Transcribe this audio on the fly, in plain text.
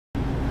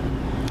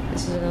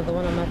This is another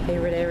one of my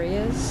favorite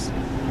areas.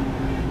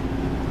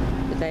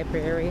 The diaper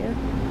area.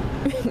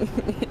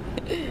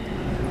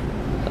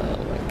 Oh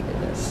my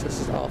goodness, this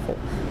is awful.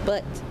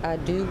 But I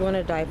do want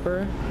a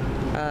diaper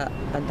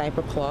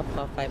cloth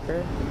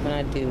diaper when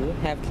I do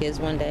have kids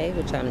one day,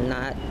 which I'm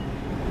not.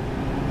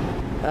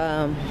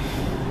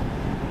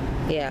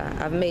 Yeah,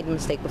 I've made a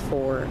mistake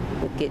before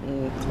with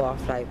getting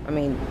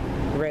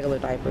regular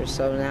diapers.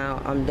 So now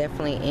I'm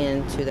definitely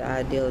into the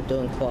idea of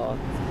doing cloth,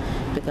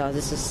 because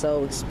this is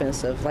so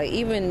expensive. Like,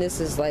 even this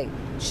is like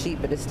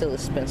cheap, but it's still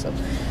expensive.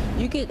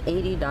 You get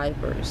 80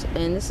 diapers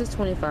and this is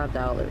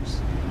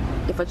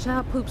 $25. If a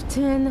child poops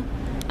 10,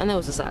 I know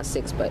it's a size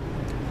 6, but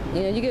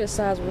you know, you get a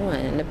size 1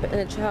 and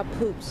the child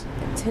poops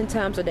 10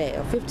 times a day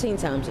or 15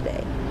 times a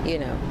day, you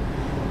know,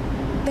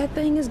 that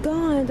thing is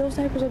gone. Those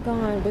diapers are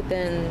gone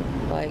within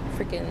like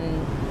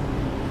freaking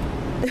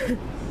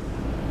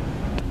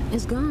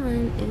it's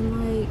gone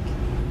in like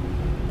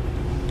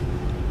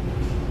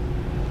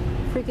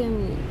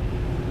freaking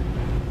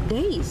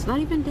days. Not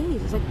even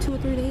days. It's like 2 or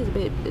 3 days.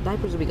 The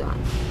diapers will be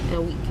gone in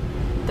a week.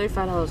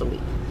 $35 a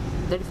week.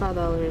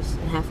 $35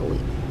 in half a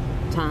week.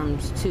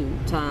 Times 2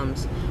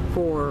 times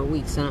 4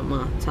 weeks in a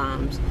month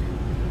times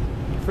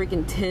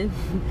freaking 10,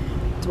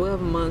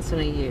 12 months in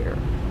a year.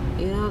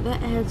 You know,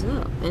 that adds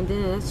up. And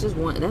then that's just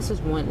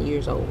 1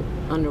 years old,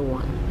 under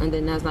 1. And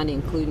then that's not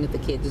including if the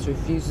kid just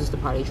refuses to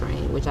potty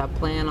train, which I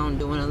plan on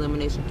doing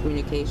elimination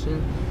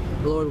communication,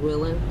 Lord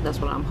willing. That's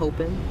what I'm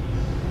hoping.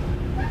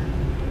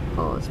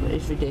 Oh,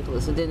 it's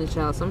ridiculous. And then the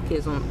child, some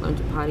kids don't learn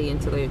to potty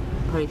until they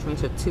potty train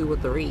to 2 or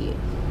 3.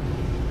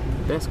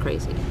 That's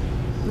crazy.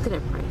 Look at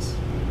that price.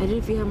 And then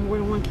if you have more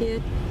than 1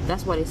 kid,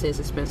 that's why they say it's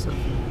expensive.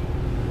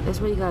 That's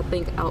why you gotta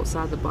think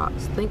outside the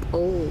box. Think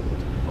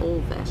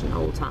old-fashioned,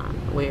 old time,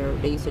 where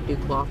they used to do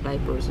cloth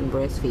diapers and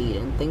breastfeed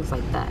and things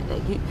like that.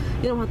 Like you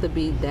don't have to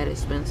be that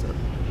expensive.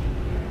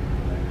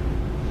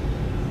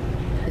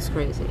 It's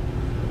crazy.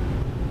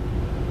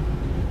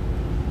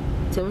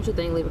 Tell me what you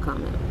think. Leave a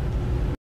comment.